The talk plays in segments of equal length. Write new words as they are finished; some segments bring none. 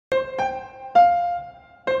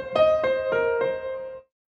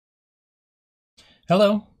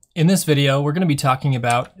Hello. In this video, we're going to be talking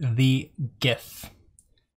about the GIF.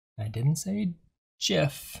 I didn't say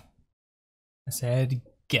GIF. I said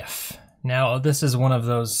GIF. Now, this is one of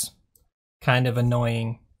those kind of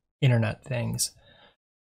annoying internet things.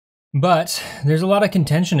 But there's a lot of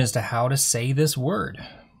contention as to how to say this word.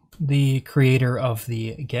 The creator of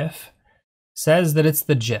the GIF says that it's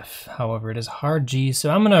the GIF. However, it is hard G, so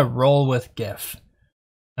I'm going to roll with GIF.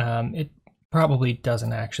 It probably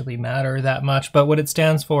doesn't actually matter that much, but what it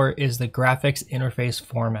stands for is the graphics interface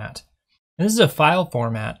format. And this is a file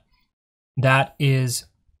format that is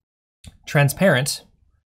transparent.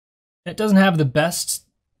 It doesn't have the best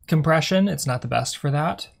compression. It's not the best for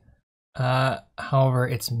that. However,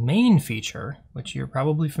 its main feature, which you're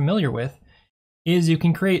probably familiar with, is you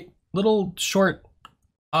can create little short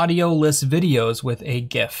audio-less videos with a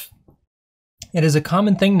GIF. It is a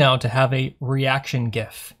common thing now to have a reaction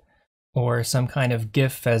GIF or some kind of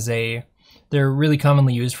GIF they're really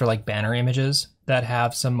commonly used for like banner images that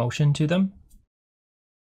have some motion to them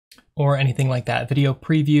or anything like that, video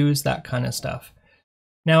previews, that kind of stuff.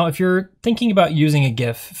 Now, if you're thinking about using a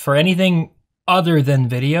GIF for anything other than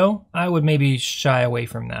video, I would maybe shy away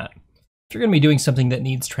from that. If you're going to be doing something that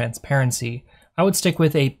needs transparency, I would stick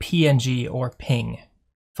with a PNG or PNG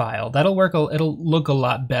file. It'll look a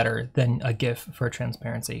lot better than a GIF for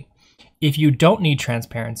transparency. If you don't need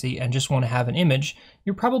transparency and just want to have an image,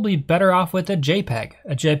 you're probably better off with a JPEG.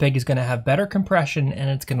 A JPEG is going to have better compression and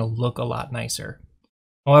it's going to look a lot nicer.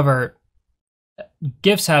 However,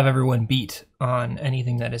 GIFs have everyone beat on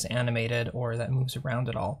anything that is animated or that moves around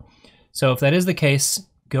at all. So if that is the case,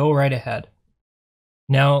 go right ahead.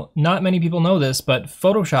 Now, not many people know this, but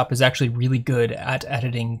Photoshop is actually really good at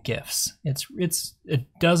editing GIFs. It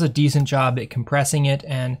does a decent job at compressing it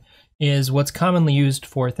and is what's commonly used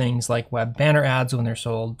for things like web banner ads when they're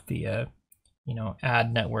sold via,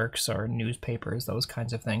 ad networks or newspapers, those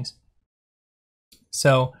kinds of things.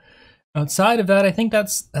 So outside of that, I think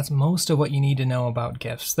that's most of what you need to know about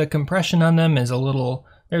GIFs. The compression on them is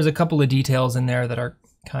there's a couple of details in there that are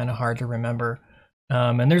kind of hard to remember.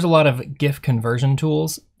 And there's a lot of GIF conversion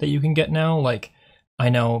tools that you can get now. Like I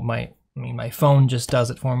know my phone just does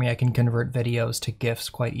it for me. I can convert videos to GIFs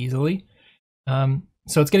quite easily.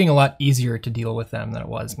 So it's getting a lot easier to deal with them than it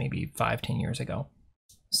was maybe 5-10 years ago.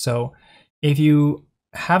 So if you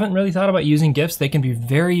haven't really thought about using GIFs, they can be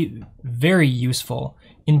very, very useful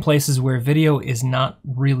in places where video is not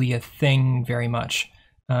really a thing very much.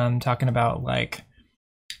 Talking about like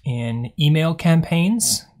in email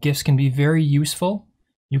campaigns, GIFs can be very useful.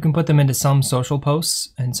 You can put them into some social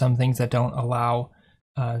posts and some things that don't allow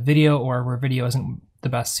video or where video isn't the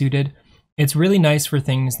best suited. It's really nice for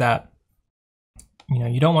things that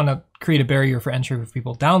you don't want to create a barrier for entry for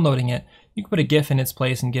people downloading it. You can put a GIF in its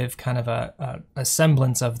place and give kind of a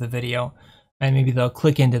semblance of the video, and maybe they'll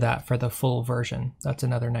click into that for the full version. That's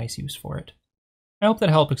another nice use for it. I hope that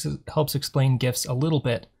helps explain GIFs a little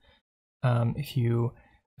bit. If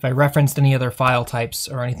I referenced any other file types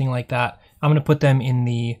or anything like that, I'm going to put them in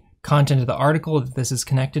the content of the article that this is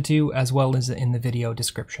connected to, as well as in the video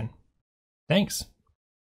description. Thanks.